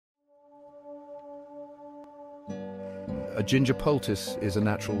A ginger poultice is a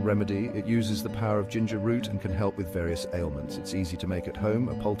natural remedy. It uses the power of ginger root and can help with various ailments. It's easy to make at home.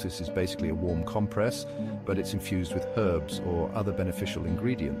 A poultice is basically a warm compress, but it's infused with herbs or other beneficial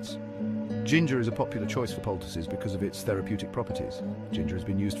ingredients. Ginger is a popular choice for poultices because of its therapeutic properties. Ginger has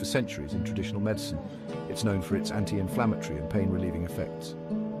been used for centuries in traditional medicine. It's known for its anti-inflammatory and pain-relieving effects.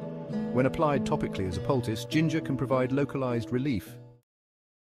 When applied topically as a poultice, ginger can provide localized relief.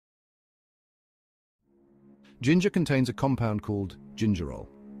 Ginger contains a compound called gingerol.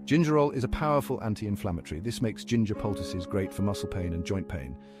 Gingerol is a powerful anti-inflammatory. This makes ginger poultices great for muscle pain and joint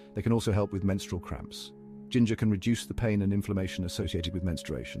pain. They can also help with menstrual cramps. Ginger can reduce the pain and inflammation associated with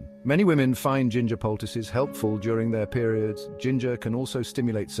menstruation. Many women find ginger poultices helpful during their periods. Ginger can also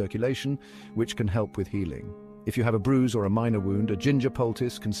stimulate circulation, which can help with healing. If you have a bruise or a minor wound, a ginger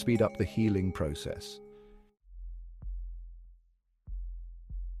poultice can speed up the healing process.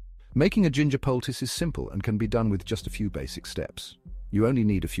 Making a ginger poultice is simple and can be done with just a few basic steps. You only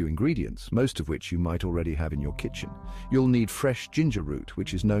need a few ingredients, most of which you might already have in your kitchen. You'll need fresh ginger root,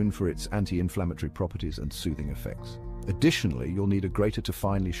 which is known for its anti-inflammatory properties and soothing effects. Additionally, you'll need a grater to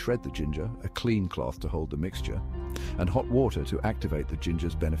finely shred the ginger, a clean cloth to hold the mixture, and hot water to activate the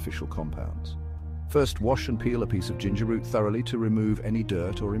ginger's beneficial compounds. First, wash and peel a piece of ginger root thoroughly to remove any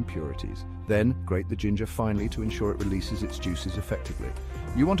dirt or impurities. Then, grate the ginger finely to ensure it releases its juices effectively.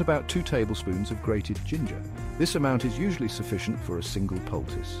 You want about 2 tablespoons of grated ginger. This amount is usually sufficient for a single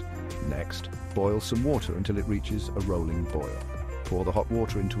poultice. Next, boil some water until it reaches a rolling boil. Pour the hot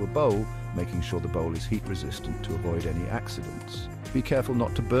water into a bowl, making sure the bowl is heat resistant to avoid any accidents. Be careful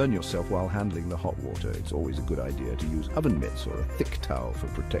not to burn yourself while handling the hot water. It's always a good idea to use oven mitts or a thick towel for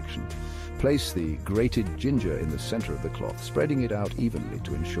protection. Place the grated ginger in the center of the cloth, spreading it out evenly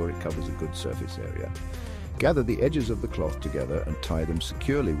to ensure it covers a good surface area. Gather the edges of the cloth together and tie them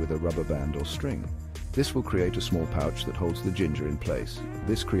securely with a rubber band or string. This will create a small pouch that holds the ginger in place.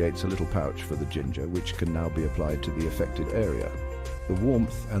 This creates a little pouch for the ginger, which can now be applied to the affected area. The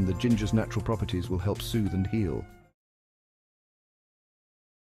warmth and the ginger's natural properties will help soothe and heal.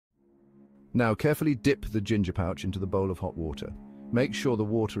 Now carefully dip the ginger pouch into the bowl of hot water. Make sure the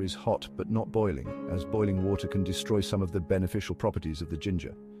water is hot but not boiling, as boiling water can destroy some of the beneficial properties of the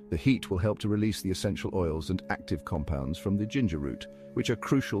ginger. The heat will help to release the essential oils and active compounds from the ginger root, which are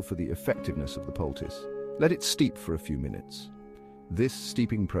crucial for the effectiveness of the poultice. Let it steep for a few minutes. This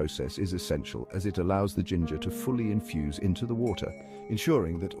steeping process is essential as it allows the ginger to fully infuse into the water,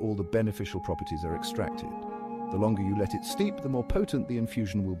 ensuring that all the beneficial properties are extracted. The longer you let it steep, the more potent the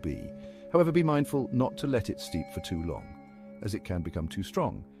infusion will be. However, be mindful not to let it steep for too long, as it can become too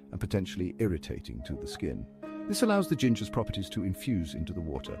strong and potentially irritating to the skin. This allows the ginger's properties to infuse into the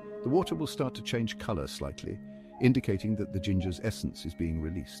water. The water will start to change color slightly, indicating that the ginger's essence is being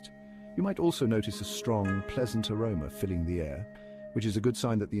released. You might also notice a strong, pleasant aroma filling the air, which is a good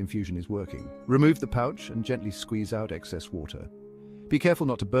sign that the infusion is working. Remove the pouch and gently squeeze out excess water. Be careful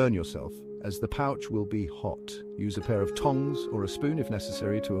not to burn yourself, as the pouch will be hot. Use a pair of tongs or a spoon if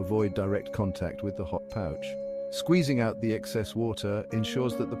necessary to avoid direct contact with the hot pouch. Squeezing out the excess water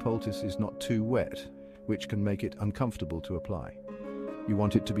ensures that the poultice is not too wet, which can make it uncomfortable to apply. You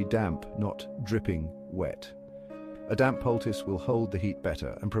want it to be damp, not dripping wet. A damp poultice will hold the heat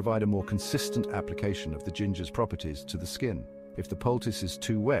better and provide a more consistent application of the ginger's properties to the skin. If the poultice is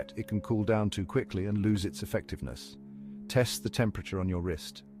too wet, it can cool down too quickly and lose its effectiveness. Test the temperature on your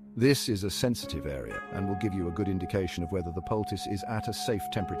wrist. This is a sensitive area and will give you a good indication of whether the poultice is at a safe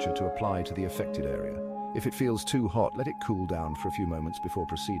temperature to apply to the affected area. If it feels too hot, let it cool down for a few moments before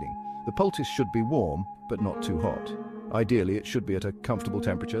proceeding. The poultice should be warm, but not too hot. Ideally, it should be at a comfortable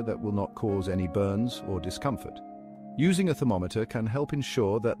temperature that will not cause any burns or discomfort. Using a thermometer can help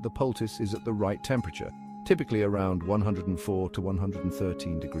ensure that the poultice is at the right temperature, typically around 104 to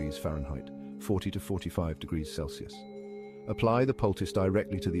 113 degrees Fahrenheit, 40 to 45 degrees Celsius. Apply the poultice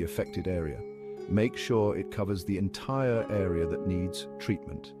directly to the affected area. Make sure it covers the entire area that needs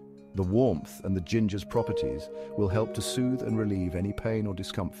treatment. The warmth and the ginger's properties will help to soothe and relieve any pain or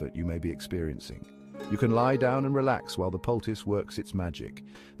discomfort you may be experiencing. You can lie down and relax while the poultice works its magic.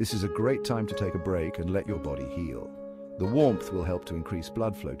 This is a great time to take a break and let your body heal. The warmth will help to increase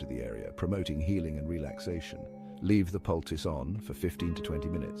blood flow to the area, promoting healing and relaxation. Leave the poultice on for 15 to 20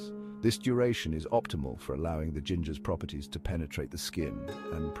 minutes. This duration is optimal for allowing the ginger's properties to penetrate the skin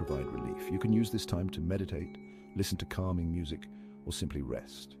and provide relief. You can use this time to meditate, listen to calming music, or simply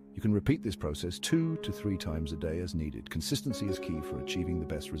rest. You can repeat this process 2 to 3 times a day as needed. Consistency is key for achieving the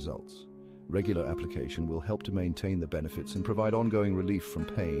best results. Regular application will help to maintain the benefits and provide ongoing relief from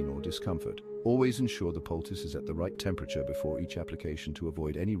pain or discomfort. Always ensure the poultice is at the right temperature before each application to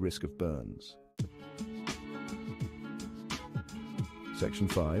avoid any risk of burns. Section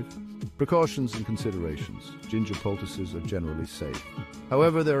 5. Precautions and considerations. Ginger poultices are generally safe.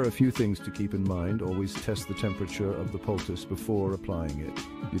 However, there are a few things to keep in mind. Always test the temperature of the poultice before applying it.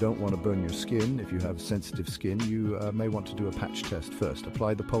 You don't want to burn your skin. If you have sensitive skin, you may want to do a patch test first.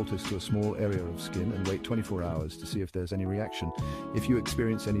 Apply the poultice to a small area of skin and wait 24 hours to see if there's any reaction. If you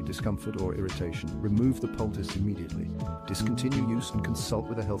experience any discomfort or irritation, remove the poultice immediately. Discontinue use and consult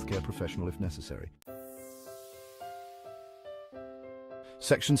with a healthcare professional if necessary.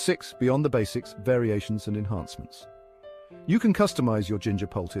 Section 6. Beyond the basics, variations and enhancements. You can customize your ginger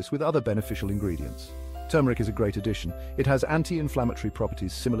poultice with other beneficial ingredients. Turmeric is a great addition. It has anti-inflammatory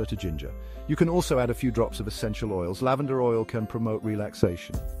properties similar to ginger. You can also add a few drops of essential oils. Lavender oil can promote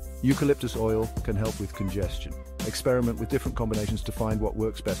relaxation. Eucalyptus oil can help with congestion. Experiment with different combinations to find what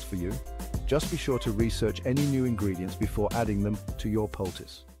works best for you. Just be sure to research any new ingredients before adding them to your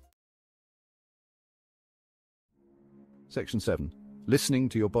poultice. Section 7. Listening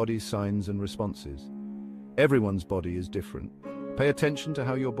to your body's signs and responses. Everyone's body is different. Pay attention to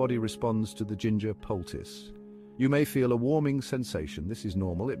how your body responds to the ginger poultice. You may feel a warming sensation. This is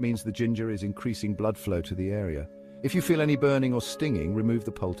normal. It means the ginger is increasing blood flow to the area. If you feel any burning or stinging, remove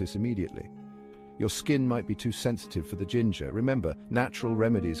the poultice immediately. Your skin might be too sensitive for the ginger. Remember, natural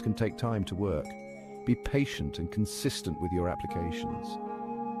remedies can take time to work. Be patient and consistent with your applications.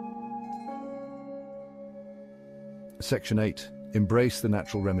 Section 8. Embrace the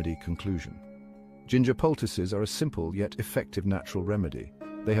natural remedy conclusion. Ginger poultices are a simple yet effective natural remedy.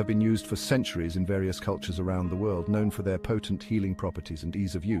 They have been used for centuries in various cultures around the world, known for their potent healing properties and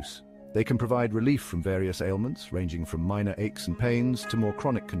ease of use. They can provide relief from various ailments, ranging from minor aches and pains to more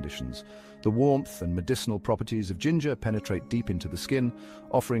chronic conditions. The warmth and medicinal properties of ginger penetrate deep into the skin,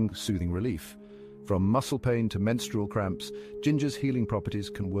 offering soothing relief. From muscle pain to menstrual cramps, ginger's healing properties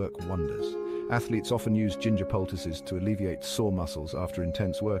can work wonders. Athletes often use ginger poultices to alleviate sore muscles after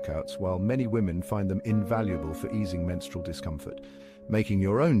intense workouts, while many women find them invaluable for easing menstrual discomfort. Making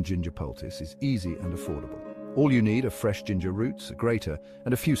your own ginger poultice is easy and affordable. All you need are fresh ginger roots, a grater,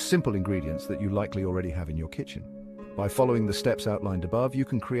 and a few simple ingredients that you likely already have in your kitchen. By following the steps outlined above, you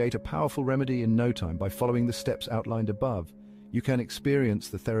can create a powerful remedy in no time. By following the steps outlined above, you can experience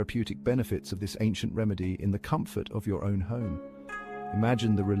the therapeutic benefits of this ancient remedy in the comfort of your own home.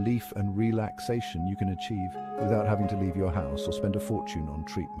 Imagine the relief and relaxation you can achieve without having to leave your house or spend a fortune on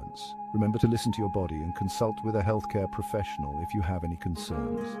treatments. Remember to listen to your body and consult with a healthcare professional if you have any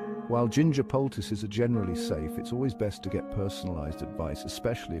concerns. While ginger poultices are generally safe, it's always best to get personalized advice,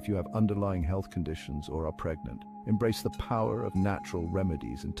 especially if you have underlying health conditions or are pregnant. Embrace the power of natural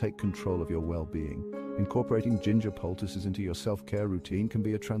remedies and take control of your well-being. Incorporating ginger poultices into your self-care routine can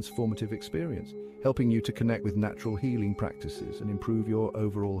be a transformative experience, helping you to connect with natural healing practices and improve your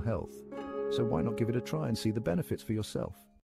overall health. So why not give it a try and see the benefits for yourself?